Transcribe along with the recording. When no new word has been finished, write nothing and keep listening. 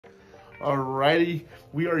Alrighty,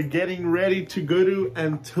 we are getting ready to go to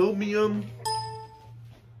Atomium.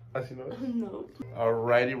 No.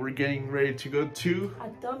 Alrighty, we're getting ready to go to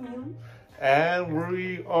Atomium. And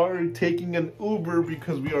we are taking an Uber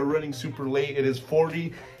because we are running super late. It is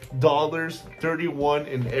 $40, 31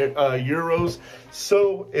 in euros.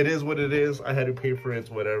 So it is what it is. I had to pay for it,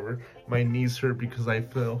 whatever. My knees hurt because I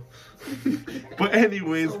fell. But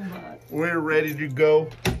anyways, we're ready to go.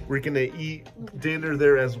 We're gonna eat dinner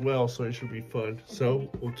there as well, so it should be fun. So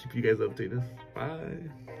we'll keep you guys updated. Bye.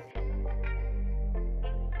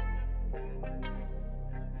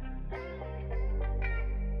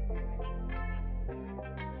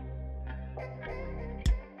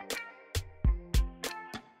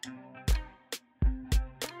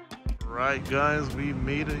 Alright guys, we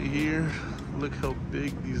made it here. Look how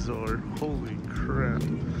big these are. Holy crap.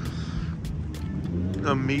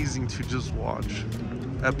 Amazing to just watch.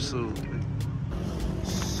 Absolutely.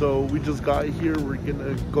 So we just got here. We're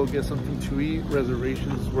gonna go get something to eat.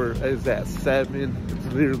 Reservations is at 7.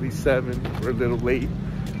 It's literally 7. We're a little late.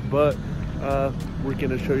 But we're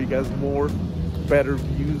gonna show you guys more better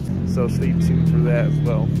views. So stay tuned for that as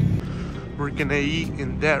well. We're gonna eat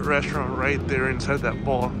in that restaurant right there inside that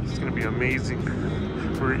ball. It's gonna be amazing.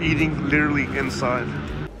 We're eating literally inside.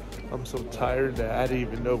 I'm so tired that I didn't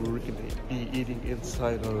even know we were gonna be eating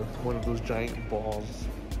inside of one of those giant balls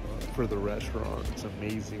for the restaurant. It's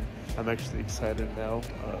amazing. I'm actually excited now.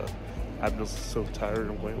 I'm just so tired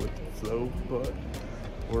and went with the flow, but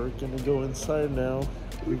we're gonna go inside now.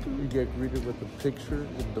 We get greeted with a picture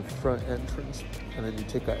in the front entrance, and then you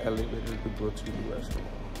take an elevator to go to the restaurant.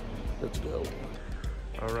 Let's go.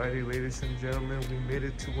 Alrighty, ladies and gentlemen, we made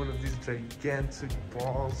it to one of these gigantic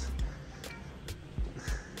balls.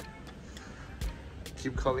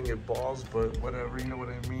 Keep calling it balls, but whatever, you know what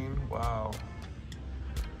I mean? Wow.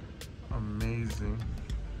 Amazing.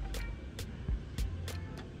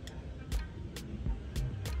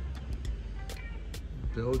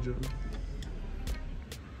 Belgium.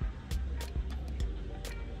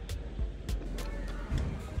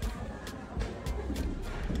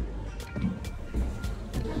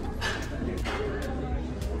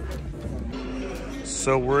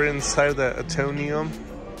 So we're inside the Atomium,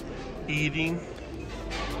 eating,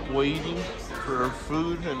 waiting for our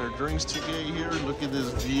food and our drinks to get here. Look at this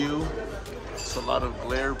view. It's a lot of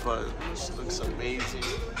glare, but it looks amazing.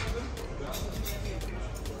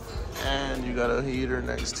 And you got a heater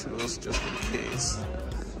next to us just in case.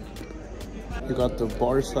 You got the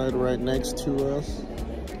bar side right next to us.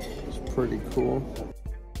 It's pretty cool.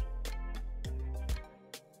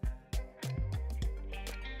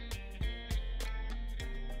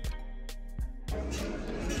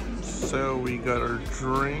 So we got our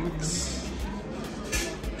drinks,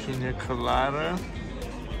 pina colada,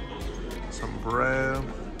 some bread,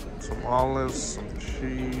 some olives, some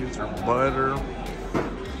cheese or butter.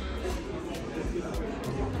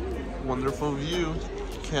 Wonderful view,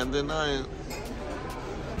 can't deny it.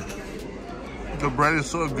 The bread is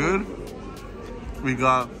so good. We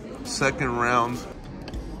got second round.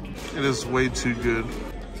 It is way too good.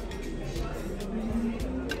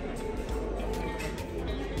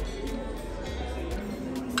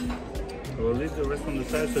 We'll leave the rest on the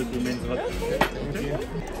side so it remains hot. Thank you.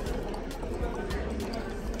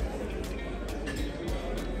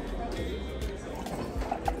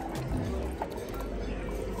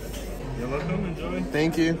 You're welcome, enjoy.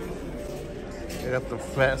 Thank you. I got the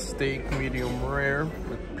fat steak, medium rare,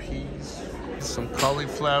 with peas, some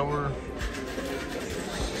cauliflower,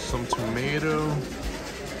 some tomato,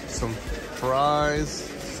 some fries,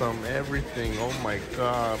 some everything. Oh my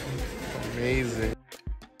God, amazing.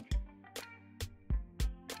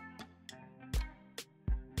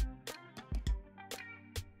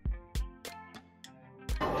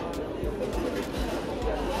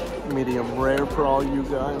 Medium rare for all you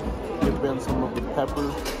guys. Give Ben some of the pepper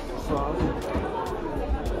sauce.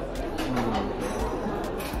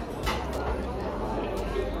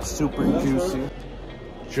 Super juicy.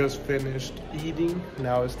 Just finished eating.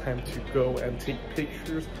 Now it's time to go and take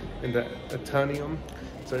pictures in the Atomium.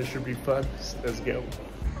 So it should be fun. Let's go.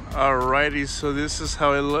 Alrighty, so this is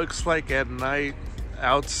how it looks like at night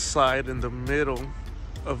outside in the middle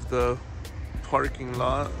of the parking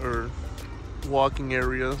lot or walking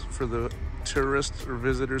area for the tourists or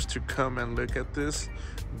visitors to come and look at this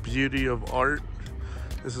beauty of art.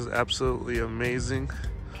 This is absolutely amazing.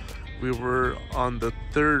 We were on the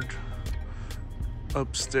 3rd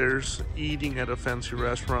upstairs eating at a fancy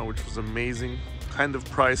restaurant, which was amazing. Kind of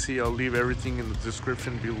pricey. I'll leave everything in the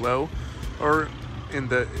description below or in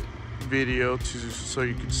the video so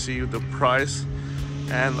you can see the price.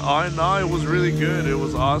 And all in all, it was really good. It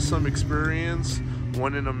was awesome experience.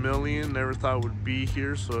 1 in a million. Never thought I would be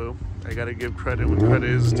here, so I gotta give credit when credit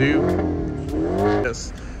is due.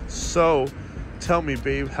 Yes. So, tell me,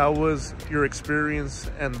 babe, how was your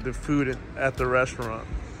experience and the food at the restaurant?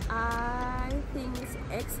 I think it's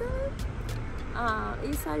excellent.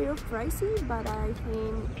 It's a little pricey, but I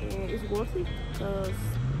think it's worth it because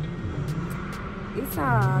it's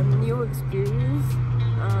a new experience.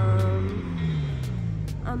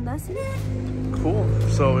 And that's it. Cool.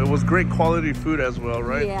 So it was great quality food as well,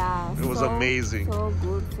 right? Yeah. It was amazing. So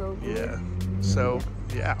good, so good. Yeah. So,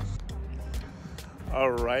 yeah.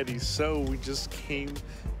 Alrighty. So we just came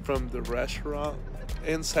from the restaurant.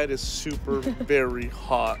 Inside is super, very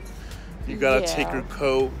hot. You gotta take your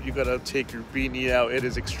coat, you gotta take your beanie out. It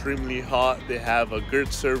is extremely hot. They have a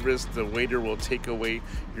good service. The waiter will take away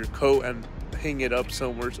your coat and hang it up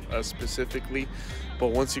somewhere specifically.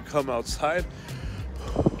 But once you come outside,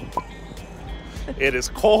 it is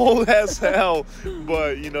cold as hell.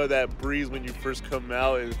 But you know that breeze when you first come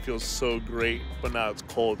out, it feels so great. But now it's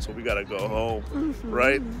cold, so we gotta go home,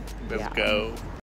 right? Let's go.